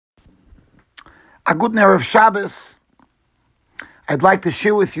A good Erev Shabbos. I'd like to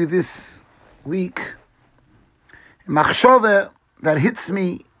share with you this week a machshava that hits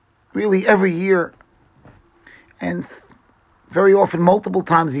me really every year, and very often multiple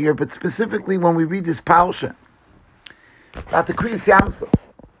times a year, but specifically when we read this Parsha about the Krias.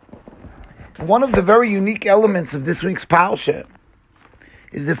 One of the very unique elements of this week's Parsha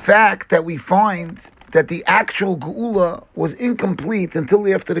is the fact that we find that the actual Geula was incomplete until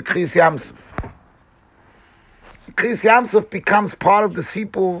after the Krias. Krias Yamsuf becomes part of the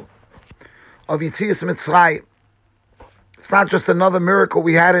Sipur of Yetzias Mitzrayim. It's not just another miracle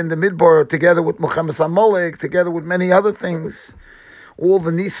we had in the Midbar, together with Muhammad Amalek, together with many other things, all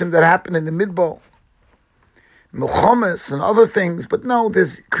the Nisim that happened in the Midbar, Milchomes and other things. But no,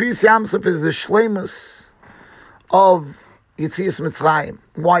 this Krias Yamsuf is the Shleimus of Yetzias Mitzrayim.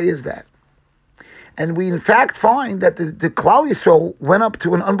 Why is that? And we in fact find that the Klal Yisrael went up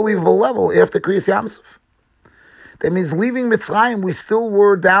to an unbelievable level after Krias Yamsuf. That means leaving Mitzrayim, we still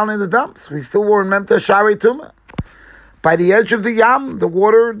were down in the dumps. We still were in Memta Shari Tuma. By the edge of the Yam, the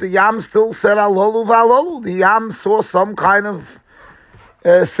water, the Yam still said Alolu Valolu. The Yam saw some kind of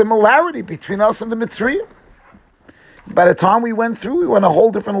similarity between us and the Mitzrayim. By the time we went through, we went a whole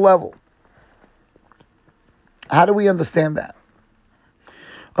different level. How do we understand that?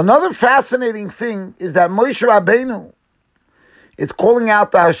 Another fascinating thing is that Moshe Rabbeinu is calling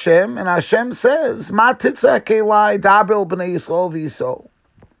out to Hashem, and Hashem says, Ma titzak elai dabel b'nei Yisrael v'yisol.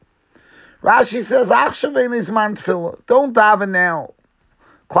 Rashi says, Achshav ein zman tefillah. Don't daven now.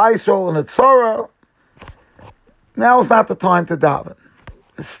 Klal Yisrael and Tzara. Now is not the time to daven.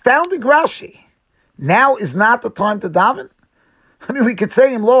 Astounding Rashi. Now is not the time to daven? I mean, we could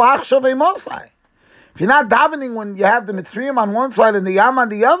say, Im lo achshav ein mosai. If you're not davening when you have the Mitzrayim on one side and the Yam on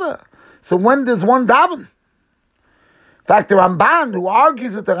the other, so when does one daven? In fact, the Ramban, who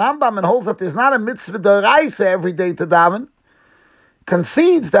argues with the Rambam and holds that there's not a mitzvah d'oraisa every day to daven,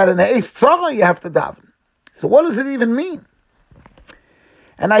 concedes that in the Eis Tzara you have to daven. So what does it even mean?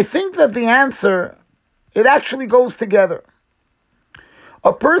 And I think that the answer, it actually goes together.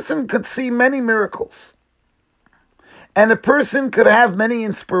 A person could see many miracles, and a person could have many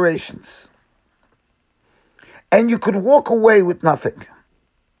inspirations, and you could walk away with nothing.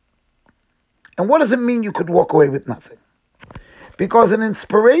 And what does it mean you could walk away with nothing? Because an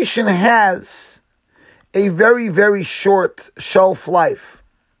inspiration has a very, very short shelf life.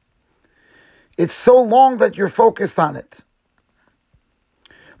 It's so long that you're focused on it.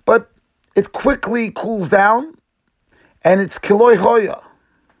 But it quickly cools down, and it's kiloi hoya.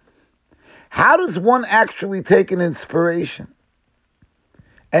 How does one actually take an inspiration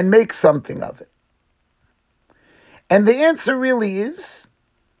and make something of it? And the answer really is,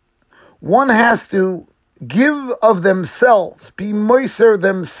 one has to give of themselves, be moiser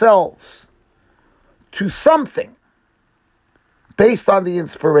themselves to something based on the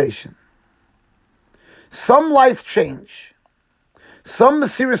inspiration. Some life change, some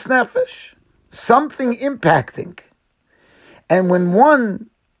mesiras nefesh, something impacting. And when one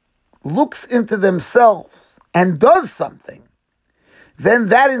looks into themselves and does something, then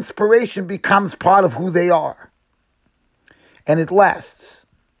that inspiration becomes part of who they are. And it lasts.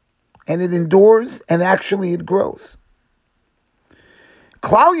 And it endures, and actually it grows.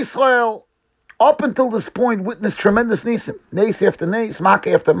 Klal Yisrael, up until this point, witnessed tremendous nisim, nes after nes,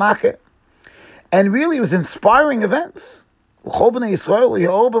 makkah after makkah, and really it was inspiring events. Unbelievable.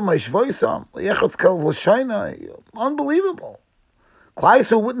 Klal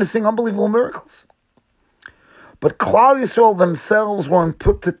Yisrael witnessing unbelievable miracles. But Klal Yisrael themselves weren't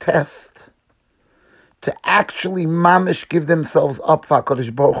put to test to actually mamish give themselves up for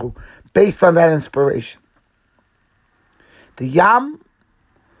HaKadosh Baruch Hu, based on that inspiration. The Yam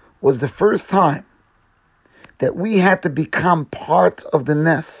was the first time that we had to become part of the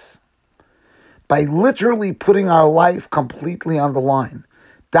Nes by literally putting our life completely on the line.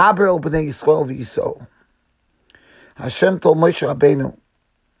 Daber el b'nei Yisrael v'yisol. Hashem told Moshe Rabbeinu,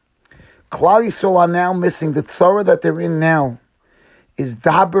 Klal Yisrael are now missing, the tzara that they're in now is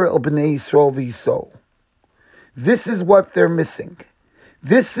Daber el b'nei Yisrael v'yisol. This is what they're missing.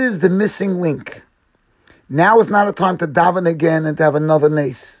 This is the missing link. Now is not a time to daven again and to have another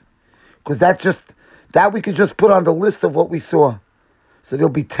nace. Because that we could just put on the list of what we saw. So there'll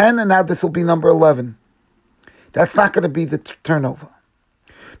be 10 and now this will be number 11. That's not going to be the turnover.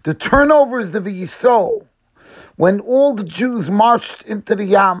 The turnover is the V'yisol. When all the Jews marched into the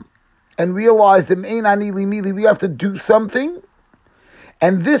Yam and realized we have to do something.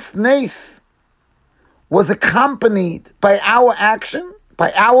 And this nace was accompanied by our action,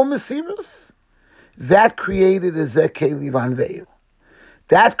 by our mesiras, that created a Zekei Livan Veil.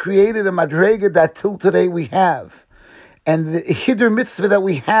 That created a madrega that till today we have. And the hidur mitzvah that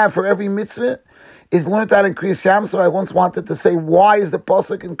we have for every mitzvah is learned out in Krias Yamsuf. I once wanted to say, why is the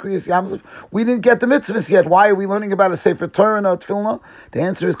pasuk in Krias Yamsuf? We didn't get the mitzvahs yet. Why are we learning about a Sefer Torah or Tefillah? The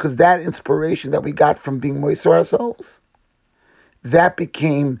answer is because that inspiration that we got from being moiser ourselves, that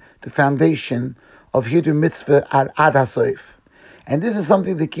became the foundation of hidur mitzvah ad hasoif. And this is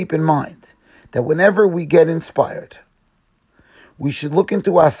something to keep in mind, that whenever we get inspired, we should look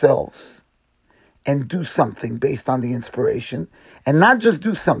into ourselves and do something based on the inspiration, and not just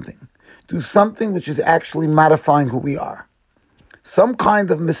do something which is actually modifying who we are. Some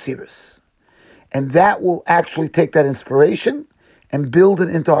kind of mesiris. And that will actually take that inspiration and build it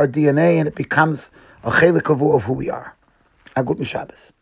into our DNA, and it becomes a chelik of who we are. A guten Shabbos.